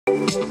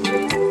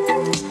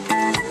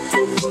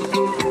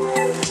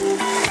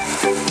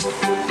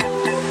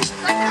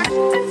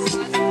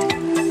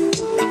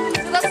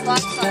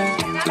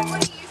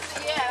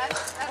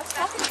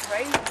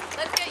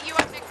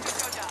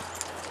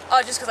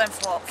Oh, just because I'm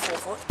 4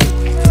 foot.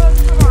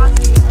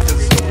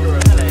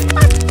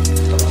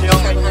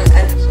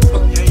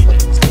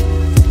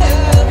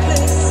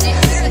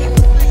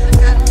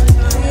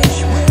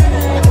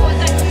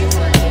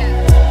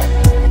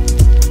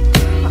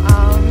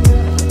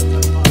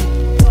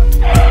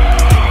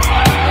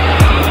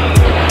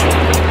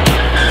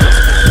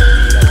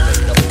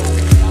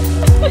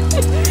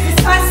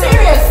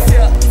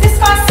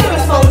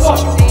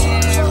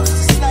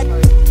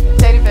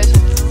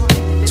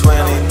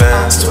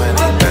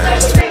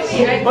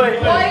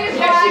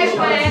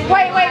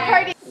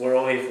 We're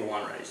all here for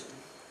one reason.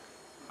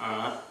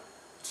 Alright?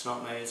 It's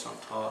not me, it's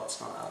not Todd, it's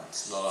not Alex.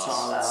 It's not us.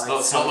 Alex.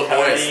 It's not the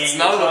boys. It's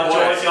none of the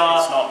boys. It's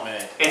not me.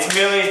 It's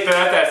Millie's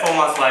birthday 4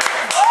 months later.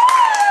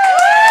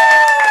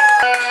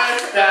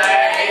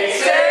 Birthday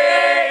to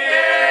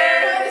you!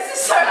 This is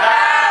so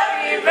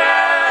happy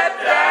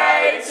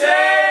birthday to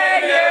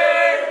you!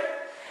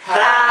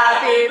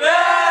 Happy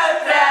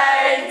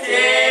birthday,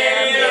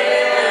 dear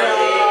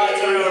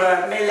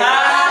Millie!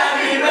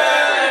 Happy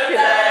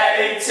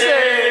birthday to you!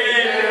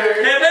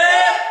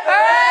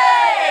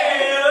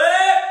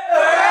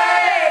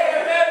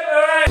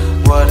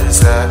 What is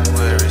that?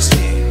 Where is he?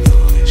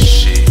 Who is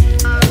she?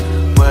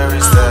 Where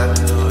is that?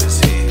 Who is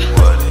he?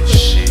 What is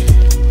she?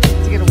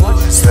 Who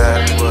is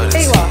that? What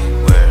is he?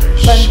 Where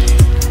is she?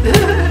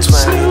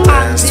 20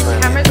 bands,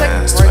 20 camera's like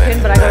bands, broken,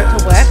 but I got it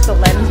to work. The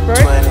lens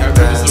broke. 20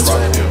 bands,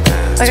 20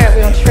 bands. Okay,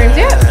 we on streams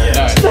yet? 20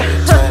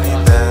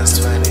 bands,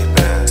 20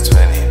 bands,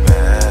 20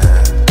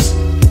 bands.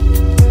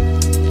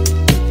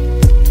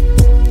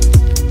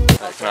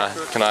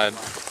 Can I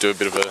do a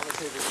bit of a...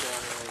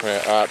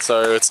 Yeah, alright,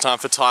 so it's time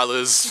for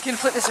Tyler's... You can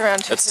flip this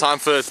around too. It's time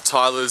for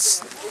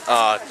Tyler's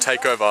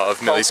takeover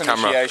of Millie's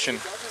camera.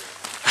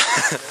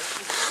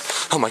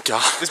 Oh my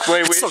god. This way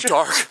it's so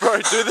dark.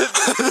 Bro, do this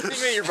thing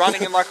where you're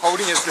running and like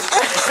holding it.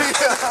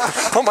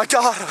 Oh my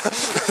god.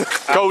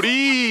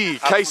 Goldie!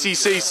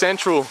 KCC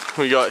Central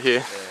we got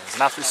here.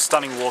 An absolutely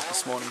stunning walk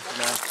this morning.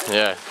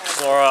 Yeah.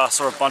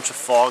 Saw a bunch of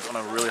fog on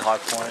a really high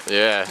point.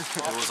 Yeah.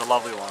 It was a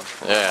lovely one.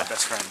 Yeah.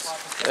 Best friends.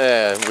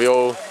 Yeah,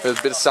 there's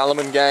a bit of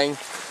Salomon gang.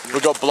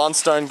 We've got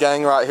Blundstone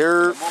gang right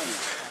here.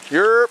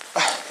 Yerp.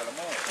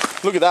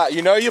 Look at that.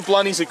 You know your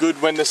blunnies are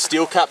good when the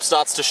steel cap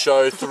starts to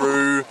show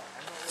through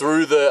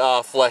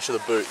the flesh of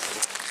the boot.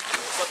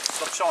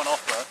 Stop showing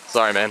off, bro.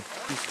 Sorry, man.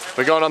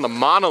 We're going on the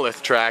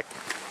monolith track.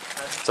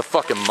 It's a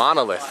fucking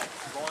monolith.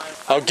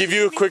 I'll give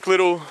you a quick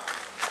little...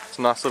 It's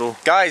a nice little...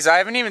 Guys, I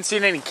haven't even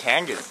seen any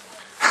kangas.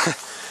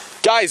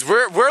 Guys,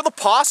 where are the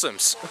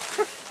possums?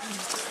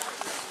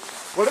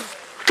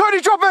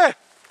 Cody, drop it!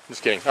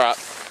 Just kidding. Alright.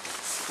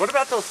 What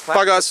about those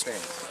bye, guys.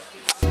 things?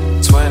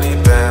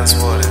 20 bands,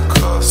 what it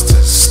costs to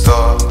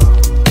stop.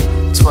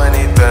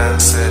 20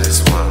 bands, said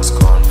this one's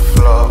gonna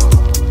flop.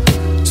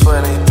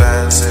 20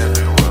 bands,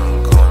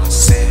 everyone gonna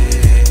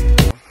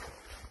see.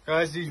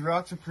 Guys, these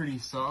rocks are pretty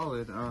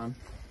solid.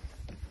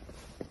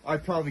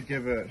 I'd probably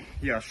give it,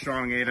 a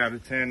strong 8 out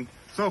of 10.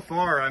 So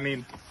far, I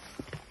mean,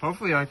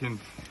 hopefully I can,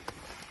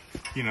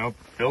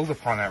 build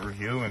upon that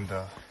review and,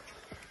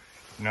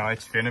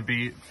 it's gonna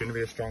be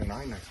a strong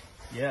 9 now.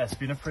 Yeah, it's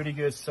been a pretty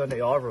good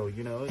Sunday overall,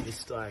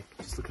 just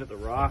looking at the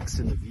rocks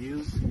and the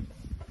views.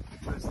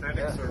 The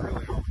aesthetics are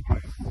really on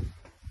point.